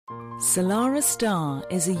Salarah Starre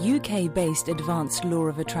is a UK-based advanced law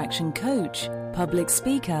of attraction coach, public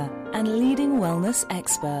speaker, and leading wellness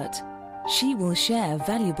expert. She will share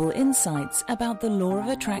valuable insights about the law of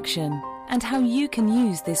attraction and how you can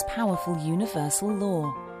use this powerful universal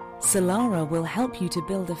law. Salarah will help you to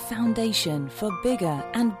build a foundation for bigger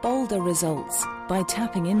and bolder results by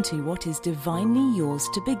tapping into what is divinely yours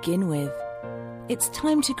to begin with. It's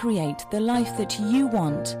time to create the life that you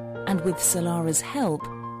want, and with Salarah's help,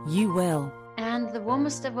 you will. And the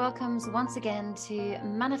warmest of welcomes once again to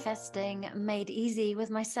Manifesting Made Easy with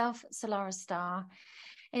myself, Salarah Starre.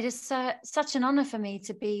 It is such an honor for me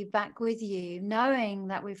to be back with you, knowing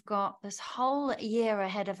that we've got this whole year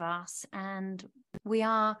ahead of us and we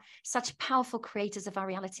are such powerful creators of our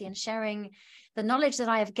reality, and sharing the knowledge that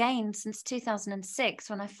I have gained since 2006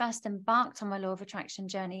 when I first embarked on my law of attraction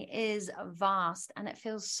journey is vast, and it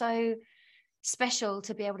feels so special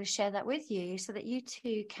to be able to share that with you so that you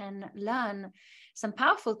too can learn some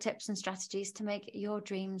powerful tips and strategies to make your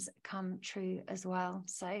dreams come true as well.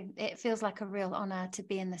 So it feels like a real honor to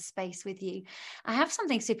be in this space with you. I have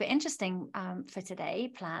something super interesting for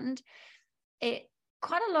today planned.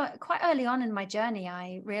 Quite early on in my journey,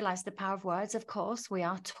 I realized the power of words. Of course, we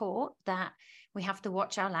are taught that we have to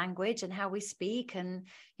watch our language and how we speak, and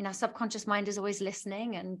our subconscious mind is always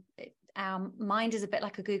listening, and our mind is a bit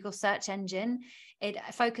like a Google search engine. It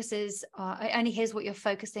focuses, it only hears what you're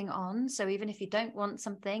focusing on. So even if you don't want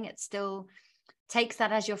something, it still takes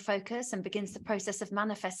that as your focus and begins the process of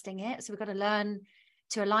manifesting it. So we've got to learn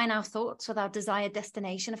to align our thoughts with our desired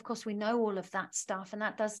destination. Of course, we know all of that stuff, and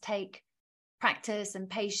that does take practice and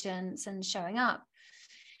patience and showing up.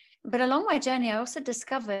 But along my journey, I also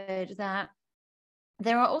discovered that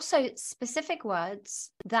there are also specific words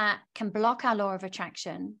that can block our law of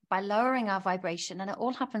attraction by lowering our vibration, and it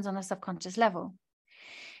all happens on a subconscious level.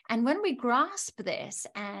 And when we grasp this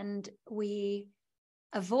and we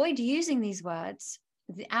avoid using these words,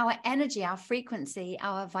 our energy, our frequency,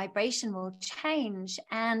 our vibration will change,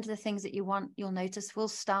 and the things that you want, you'll notice, will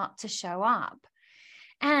start to show up.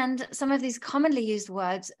 And some of these commonly used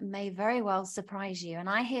words may very well surprise you. And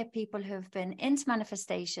I hear people who have been into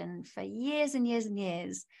manifestation for years and years and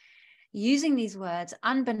years using these words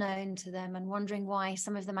unbeknown to them and wondering why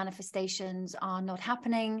some of the manifestations are not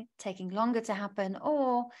happening, taking longer to happen,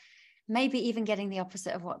 or maybe even getting the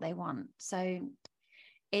opposite of what they want. So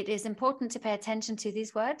it is important to pay attention to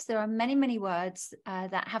these words. There are many, many words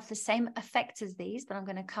that have the same effect as these, but I'm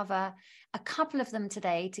going to cover a couple of them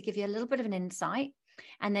today to give you a little bit of an insight.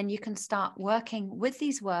 And then you can start working with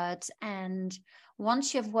these words. And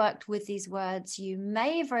once you've worked with these words, you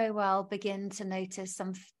may very well begin to notice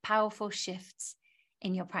some powerful shifts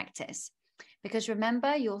in your practice. Because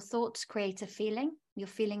remember, your thoughts create a feeling. Your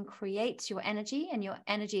feeling creates your energy, and your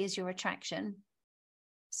energy is your attraction.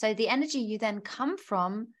 So the energy you then come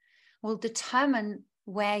from will determine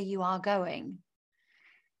where you are going.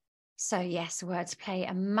 So yes, words play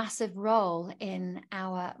a massive role in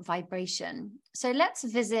our vibration. So let's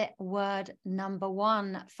visit word number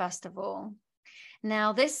 1, first of all.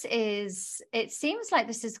 Now, it seems like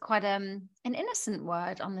this is quite an innocent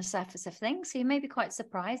word on the surface of things. So you may be quite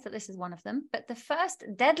surprised that this is one of them. But the first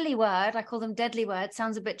deadly word, I call them deadly words,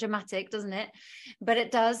 sounds a bit dramatic, doesn't it? But it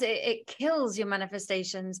does, it kills your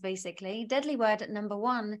manifestations, basically. Deadly word number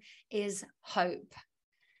 1 is hope.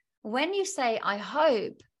 When you say, I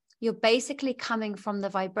hope, you're basically coming from the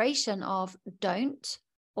vibration of don't,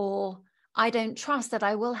 or I don't trust that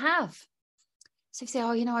I will have. So if you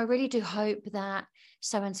say, I really do hope that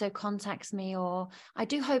so-and-so contacts me, or I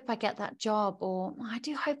do hope I get that job, or I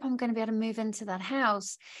do hope I'm going to be able to move into that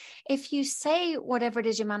house. If you say whatever it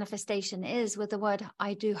is your manifestation is with the word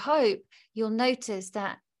I do hope, you'll notice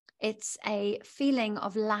that it's a feeling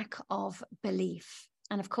of lack of belief.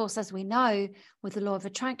 And of course, as we know, with the law of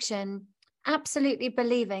attraction, absolutely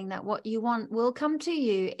believing that what you want will come to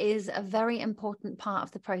you is a very important part of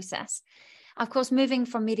the process. Of course, moving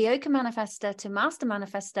from mediocre manifester to master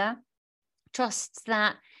manifester trusts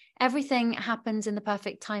that everything happens in the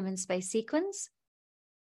perfect time and space sequence.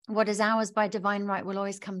 What is ours by divine right will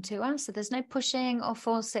always come to us. So there's no pushing or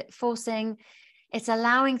forcing. It's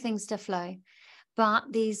allowing things to flow. But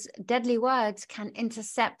these deadly words can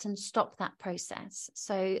intercept and stop that process.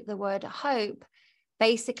 So the word hope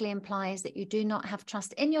basically implies that you do not have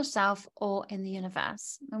trust in yourself or in the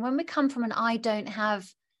universe. And when we come from an I don't have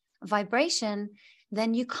vibration,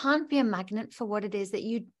 then you can't be a magnet for what it is that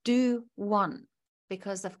you do want.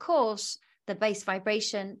 Because of course, the base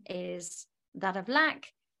vibration is that of lack,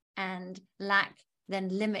 and lack then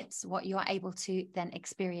limits what you are able to then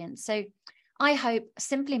experience. So I hope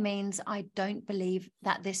simply means I don't believe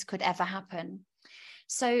that this could ever happen.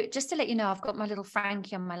 So just to let you know, I've got my little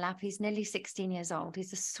Frankie on my lap. He's nearly 16 years old.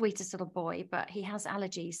 He's the sweetest little boy, but he has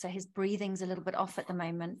allergies. So his breathing's a little bit off at the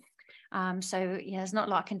moment. So yeah, there's not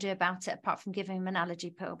a lot I can do about it apart from giving him an allergy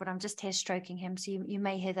pill, but I'm just here stroking him. So you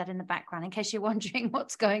may hear that in the background in case you're wondering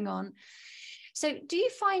what's going on. So do you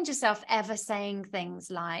find yourself ever saying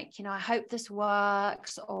things like, I hope this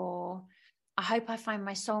works, or I hope I find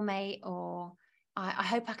my soulmate, or I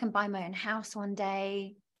hope I can buy my own house one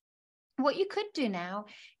day? What you could do now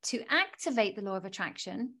to activate the law of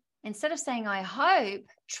attraction, instead of saying I hope,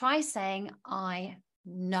 try saying I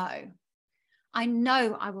know. I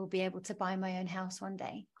know I will be able to buy my own house one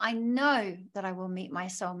day. I know that I will meet my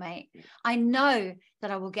soulmate. I know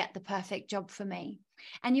that I will get the perfect job for me.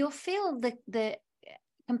 And you'll feel the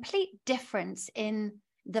complete difference in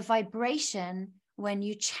the vibration when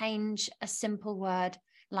you change a simple word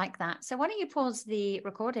like that. So why don't you pause the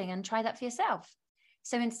recording and try that for yourself?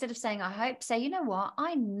 So instead of saying, I hope, say, you know what?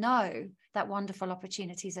 I know that wonderful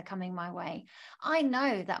opportunities are coming my way. I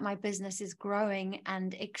know that my business is growing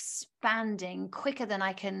and expanding quicker than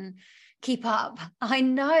I can keep up. I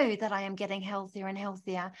know that I am getting healthier and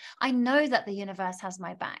healthier. I know that the universe has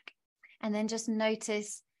my back. And then just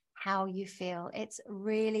notice how you feel. It's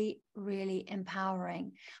really, really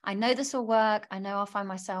empowering. I know this will work. I know I'll find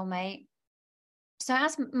my soulmate. So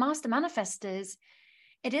as master manifestors,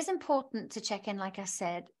 it is important to check in, like I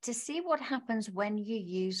said, to see what happens when you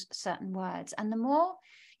use certain words. And the more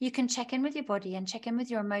you can check in with your body and check in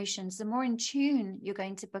with your emotions, the more in tune you're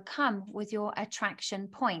going to become with your attraction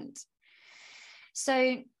point.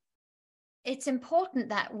 So it's important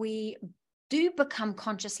that we do become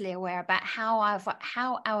consciously aware about how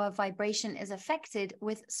our vibration is affected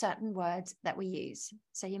with certain words that we use.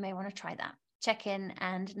 So you may want to try that. Check in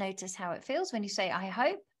and notice how it feels when you say, I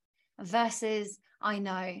hope, versus I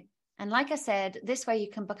know. And like I said, this way you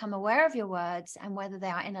can become aware of your words and whether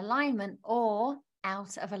they are in alignment or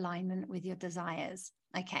out of alignment with your desires.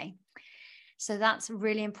 Okay. So that's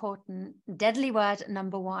really important. Deadly word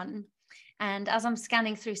number 1. And as I'm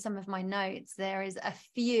scanning through some of my notes, there is a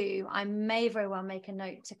few. I may very well make a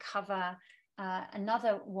note to cover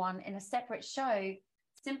another one in a separate show,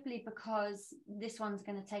 simply because this one's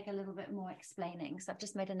going to take a little bit more explaining. So I've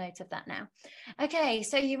just made a note of that now. Okay,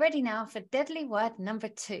 so you ready now for deadly word number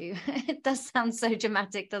 2? It does sound so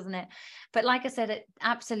dramatic, doesn't it? But like I said, it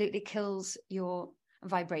absolutely kills your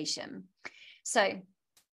vibration. So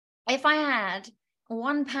if I had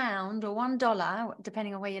 £1 or $1,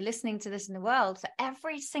 depending on where you're listening to this in the world, for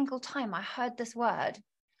every single time I heard this word,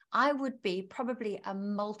 I would be probably a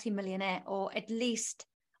multi-millionaire, or at least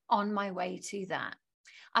on my way to that.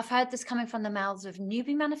 I've heard this coming from the mouths of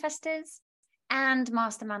newbie manifestors and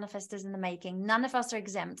master manifestors in the making. None of us are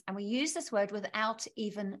exempt. And we use this word without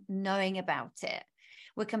even knowing about it.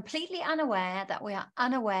 We're completely unaware that we are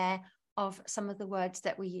unaware of some of the words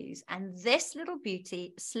that we use. And this little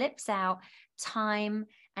beauty slips out time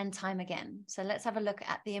and time again. So let's have a look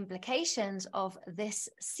at the implications of this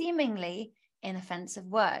seemingly inoffensive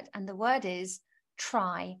word. And the word is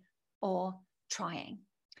try or trying.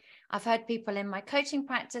 I've heard people in my coaching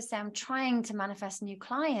practice say, I'm trying to manifest new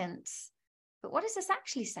clients. But what is this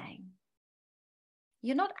actually saying?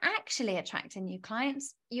 You're not actually attracting new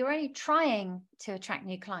clients. You're only trying to attract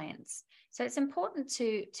new clients. So it's important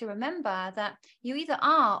to remember that you either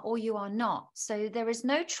are or you are not. So there is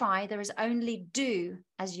no try, there is only do,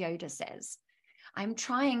 as Yoda says. I'm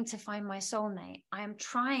trying to find my soulmate. I am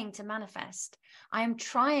trying to manifest. I am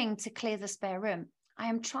trying to clear the spare room. I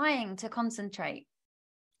am trying to concentrate.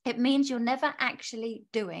 It means you're never actually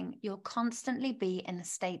doing. You'll constantly be in a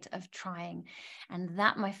state of trying. And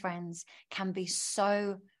that, my friends, can be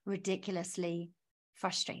so ridiculously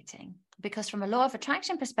frustrating. Because from a law of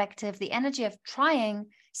attraction perspective, the energy of trying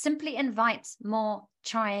simply invites more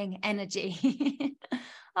trying energy.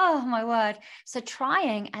 Oh, my word. So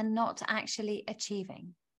trying and not actually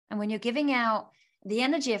achieving. And when you're giving out the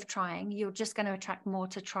energy of trying, you're just going to attract more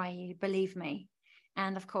to try you, believe me.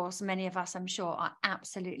 And of course, many of us, I'm sure, are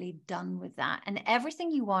absolutely done with that. And everything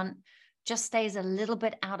you want just stays a little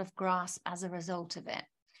bit out of grasp as a result of it.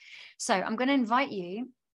 So I'm going to invite you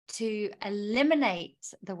to eliminate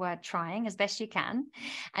the word trying as best you can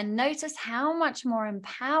and notice how much more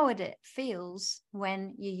empowered it feels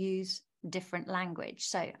when you use different language.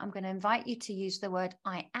 So I'm going to invite you to use the word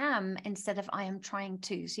I am instead of I am trying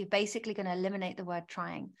to. So you're basically going to eliminate the word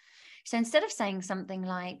trying. So instead of saying something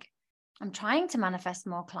like, I'm trying to manifest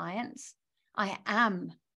more clients, I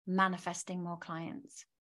am manifesting more clients.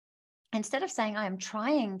 Instead of saying I am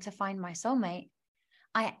trying to find my soulmate,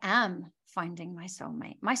 I am finding my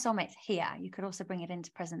soulmate. My soulmate's here. You could also bring it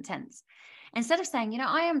into present tense. Instead of saying,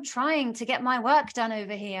 I am trying to get my work done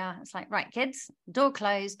over here. It's like, right, kids, door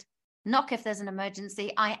closed. Knock if there's an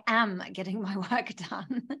emergency. I am getting my work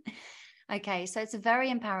done. Okay, so it's very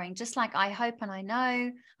empowering. Just like I hope and I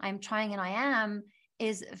know, I'm trying and I am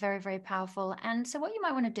is very, very powerful. And so what you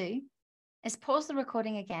might want to do is pause the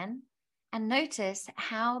recording again and notice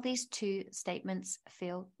how these two statements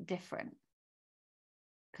feel different.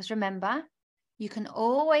 Because remember, you can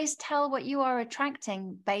always tell what you are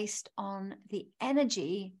attracting based on the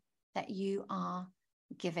energy that you are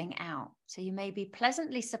giving out. So you may be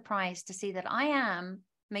pleasantly surprised to see that I am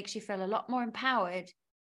makes you feel a lot more empowered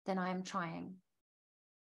than I am trying.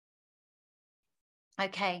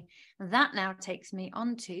 Okay, that now takes me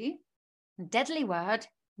on to deadly word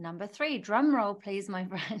number 3. Drum roll, please, my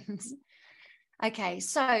friends. Okay,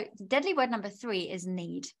 so deadly word number 3 is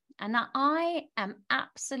need. And I am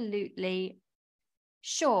absolutely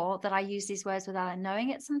sure that I use these words without knowing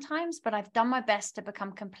it sometimes, but I've done my best to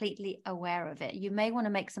become completely aware of it. You may want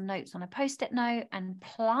to make some notes on a post-it note and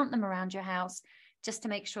plant them around your house just to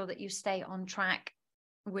make sure that you stay on track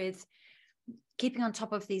with keeping on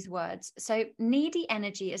top of these words. So needy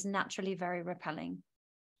energy is naturally very repelling.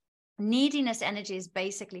 Neediness energy is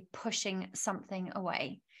basically pushing something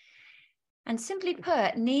away. And simply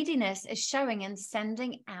put, neediness is showing and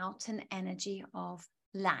sending out an energy of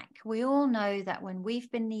lack. We all know that when we've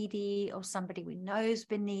been needy or somebody we know has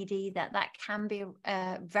been needy, that can be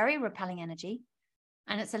a very repelling energy.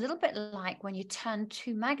 And it's a little bit like when you turn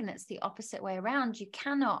two magnets the opposite way around, you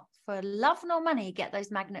cannot, for love nor money, get those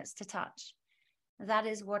magnets to touch. That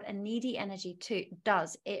is what a needy energy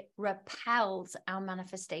does. It repels our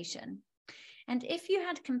manifestation. And if you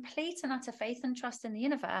had complete and utter faith and trust in the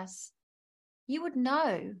universe, you would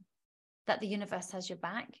know that the universe has your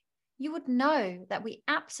back. You would know that we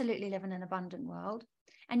absolutely live in an abundant world,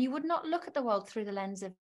 and you would not look at the world through the lens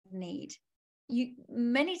of need.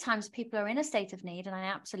 Many times people are in a state of need, and I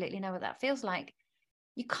absolutely know what that feels like.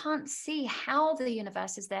 You can't see how the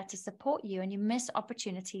universe is there to support you, and you miss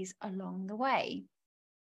opportunities along the way.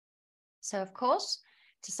 So, of course,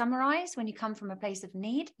 to summarize, when you come from a place of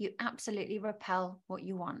need, you absolutely repel what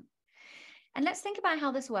you want. And let's think about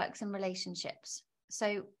how this works in relationships.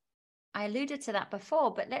 So I alluded to that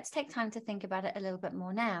before, but let's take time to think about it a little bit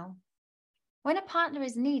more now. When a partner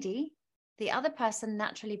is needy, the other person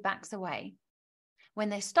naturally backs away. When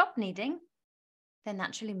they stop needing, they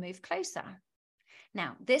naturally move closer.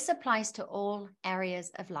 Now, this applies to all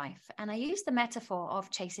areas of life. And I use the metaphor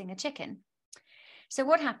of chasing a chicken. So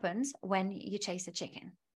what happens when you chase a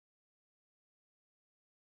chicken?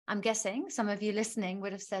 I'm guessing some of you listening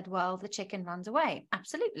would have said, well, the chicken runs away.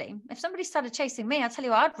 Absolutely. If somebody started chasing me, I'll tell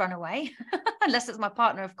you I'd run away, unless it's my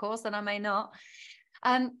partner, of course, then I may not.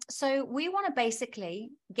 So we want to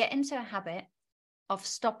basically get into a habit of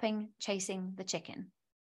stopping chasing the chicken.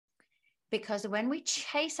 Because when we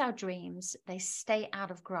chase our dreams, they stay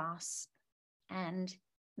out of grasp and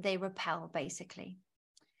they repel, basically.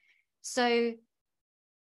 So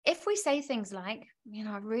if we say things like,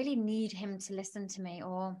 I really need him to listen to me,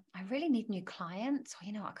 or I really need new clients,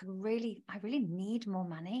 or, I really need more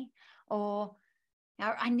money, or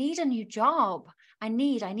I need a new job. I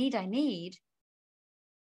need,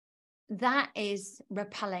 that is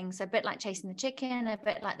repelling. So a bit like chasing the chicken, a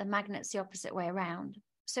bit like the magnets the opposite way around.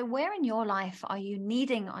 So where in your life are you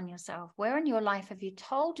needing on yourself? Where in your life have you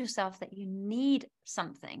told yourself that you need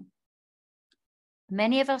something?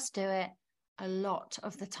 Many of us do it a lot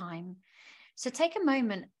of the time. So take a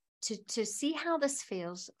moment to see how this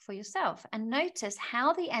feels for yourself and notice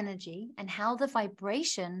how the energy and how the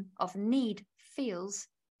vibration of need feels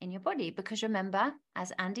in your body. Because remember,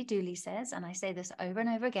 as Andy Dooley says, and I say this over and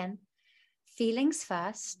over again, feelings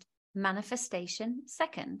first, manifestation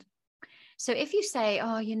second. So if you say,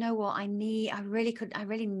 oh, you know what, I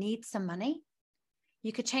really need some money,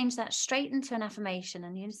 you could change that straight into an affirmation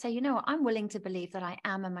and you say, you know what, I'm willing to believe that I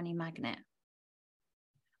am a money magnet.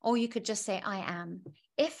 Or you could just say, I am.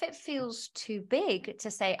 If it feels too big to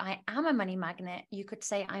say, I am a money magnet, you could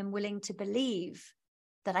say, I'm willing to believe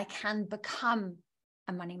that I can become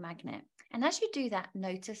a money magnet. And as you do that,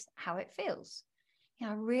 notice how it feels.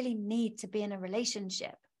 I really need to be in a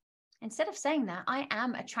relationship. Instead of saying that, I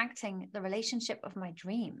am attracting the relationship of my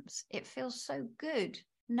dreams. It feels so good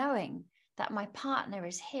knowing that my partner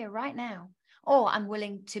is here right now, or I'm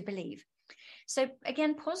willing to believe. So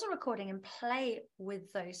again, pause the recording and play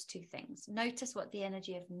with those two things. Notice what the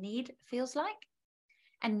energy of need feels like,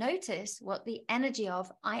 and notice what the energy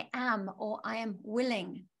of I am or I am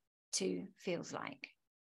willing to feels like.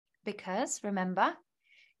 Because remember,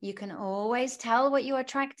 You can always tell what you're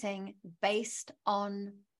attracting based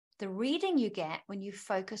on the reading you get when you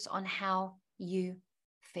focus on how you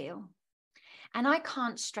feel. And I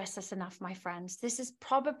can't stress this enough, my friends. This is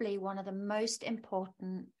probably one of the most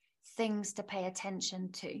important things to pay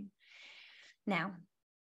attention to. Now,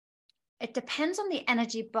 it depends on the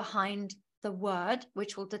energy behind the word,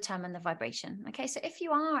 which will determine the vibration. Okay, so if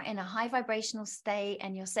you are in a high vibrational state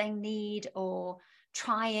and you're saying need or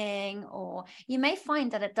trying, or you may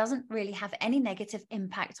find that it doesn't really have any negative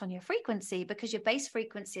impact on your frequency, because your base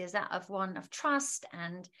frequency is that of one of trust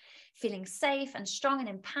and feeling safe and strong and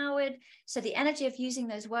empowered. So the energy of using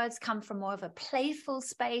those words come from more of a playful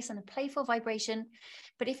space and a playful vibration.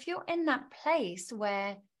 But if you're in that place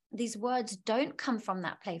where these words don't come from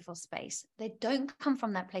that playful space, they don't come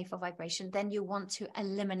from that playful vibration, then you want to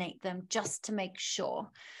eliminate them just to make sure.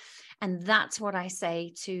 And that's what I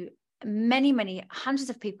say to many hundreds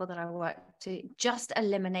of people that I work to, just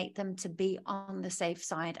eliminate them to be on the safe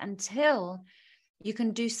side until you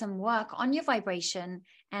can do some work on your vibration.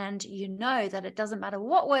 And you know that it doesn't matter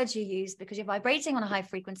what words you use, because you're vibrating on a high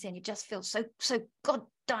frequency and you just feel so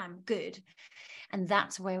goddamn good. And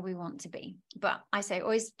that's where we want to be. But I say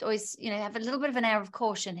always, have a little bit of an air of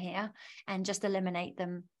caution here and just eliminate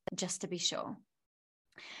them just to be sure.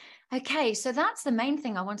 Okay, so that's the main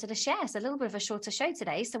thing I wanted to share. It's a little bit of a shorter show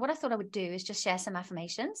today. So what I thought I would do is just share some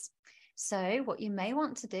affirmations. So what you may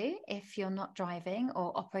want to do if you're not driving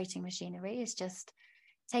or operating machinery is just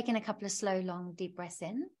taking a couple of slow, long, deep breaths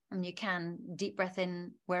in. And you can deep breath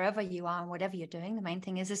in wherever you are and whatever you're doing. The main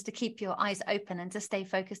thing is to keep your eyes open and to stay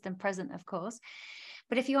focused and present, of course.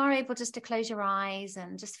 But if you are able just to close your eyes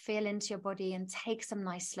and just feel into your body and take some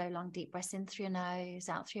nice, slow, long, deep breaths in through your nose,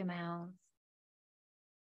 out through your mouth.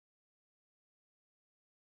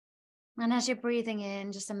 And as you're breathing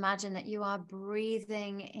in, just imagine that you are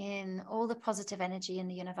breathing in all the positive energy in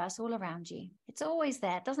the universe all around you. It's always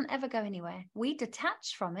there. It doesn't ever go anywhere. We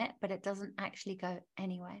detach from it, but it doesn't actually go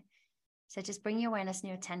anywhere. So just bring your awareness and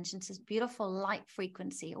your attention to this beautiful light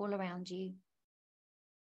frequency all around you.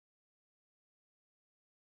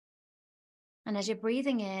 And as you're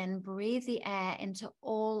breathing in, breathe the air into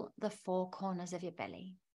all the four corners of your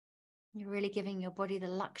belly. You're really giving your body the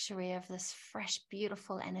luxury of this fresh,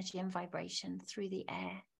 beautiful energy and vibration through the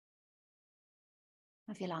air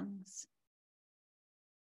of your lungs.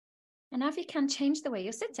 And now if you can, change the way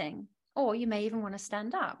you're sitting, or you may even want to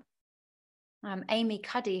stand up. Amy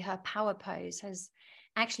Cuddy, her power pose has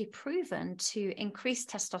actually proven to increase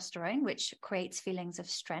testosterone, which creates feelings of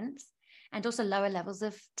strength, and also lower levels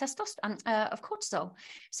of testosterone, of cortisol.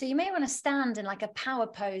 So you may want to stand in like a power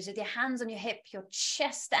pose with your hands on your hip, your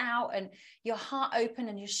chest out and your heart open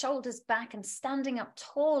and your shoulders back, and standing up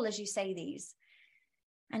tall as you say these.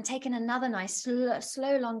 And taking another nice,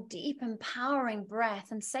 slow, long, deep, empowering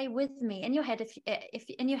breath, and say with me in your head,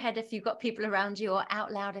 if you've got people around you, or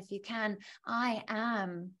out loud if you can, I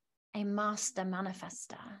am a master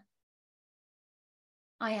manifester.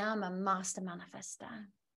 I am a master manifester.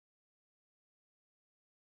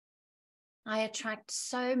 I attract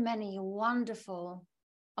so many wonderful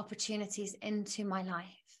opportunities into my life.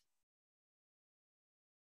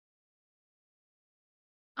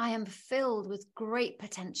 I am filled with great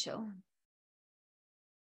potential.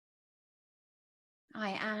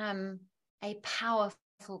 I am a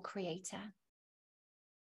powerful creator.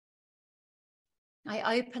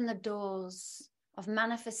 I open the doors of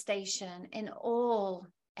manifestation in all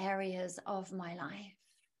areas of my life.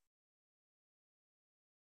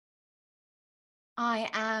 I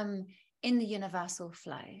am in the universal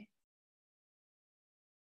flow.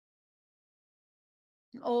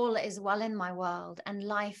 All is well in my world, and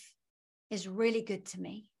life is really good to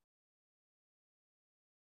me.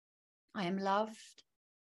 I am loved.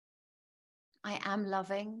 I am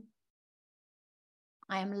loving.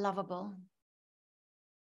 I am lovable.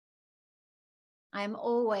 I am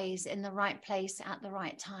always in the right place at the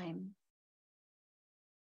right time.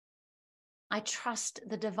 I trust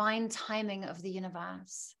the divine timing of the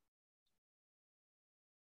universe.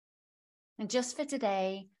 And just for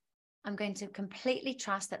today, I'm going to completely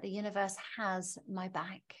trust that the universe has my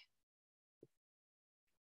back.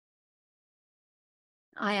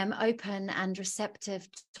 I am open and receptive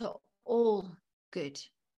to all good.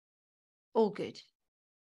 All good.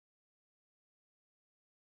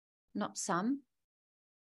 Not some.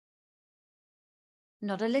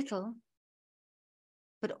 Not a little.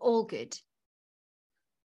 But all good.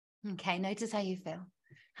 Okay, notice how you feel.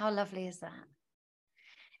 How lovely is that?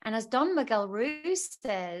 And as Don Miguel Ruiz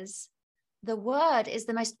says, the word is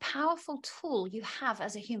the most powerful tool you have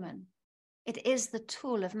as a human. It is the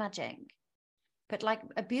tool of magic. but like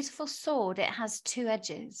a beautiful sword, it has two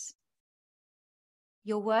edges.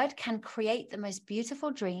 Your word can create the most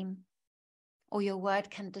beautiful dream, or your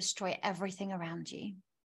word can destroy everything around you.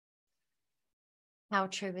 How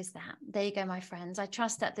true is that? There you go, my friends. I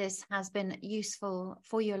trust that this has been useful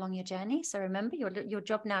for you along your journey. So remember, your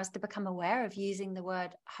job now is to become aware of using the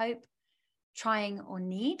word hope, trying, or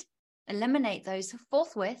need. Eliminate those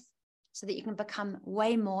forthwith so that you can become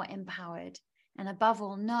way more empowered. And above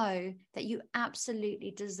all, know that you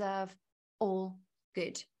absolutely deserve all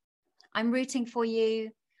good. I'm rooting for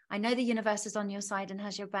you. I know the universe is on your side and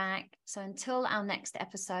has your back. So until our next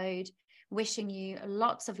episode, wishing you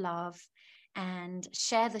lots of love, and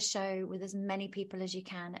share the show with as many people as you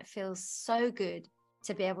can. It feels so good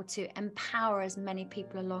to be able to empower as many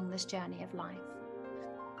people along this journey of life.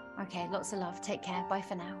 Okay, lots of love. Take care. Bye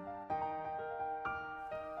for now.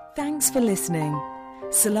 Thanks for listening.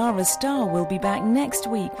 Salarah Starre will be back next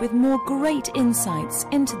week with more great insights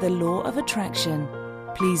into the law of attraction.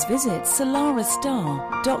 Please visit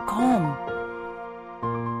salarahstarre.com.